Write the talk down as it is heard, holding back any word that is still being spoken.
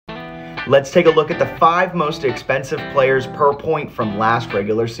Let's take a look at the 5 most expensive players per point from last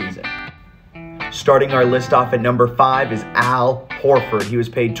regular season. Starting our list off at number 5 is Al Horford. He was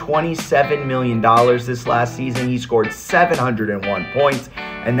paid $27 million this last season. He scored 701 points,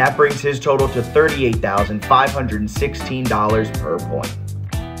 and that brings his total to $38,516 per point.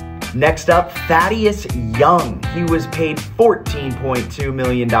 Next up, Thaddeus Young. He was paid $14.2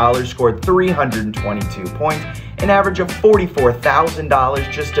 million, scored 322 points, an average of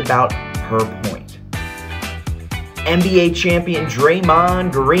 $44,000 just about per point. NBA champion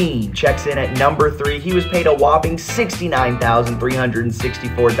Draymond Green checks in at number 3. He was paid a whopping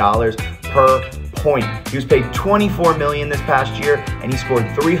 $69,364 per point. He was paid $24 million this past year, and he scored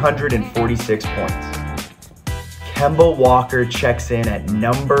 346 points. Kemba Walker checks in at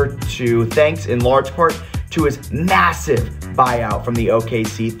number 2, thanks in large part to his massive buyout from the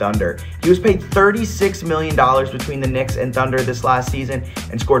OKC Thunder. He was paid $36 million between the Knicks and Thunder this last season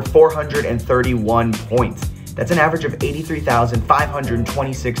and scored 431 points. That's an average of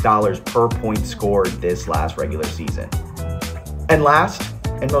 $83,526 per point scored this last regular season. And last,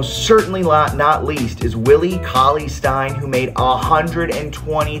 and most certainly not least, is Willie Cauley-Stein, who made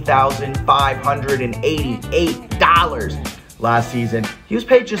 $120,588 last season. He was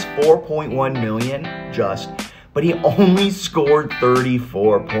paid just $4.1 million, but he only scored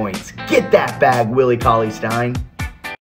 34 points. Get that bag, Willie Cauley-Stein.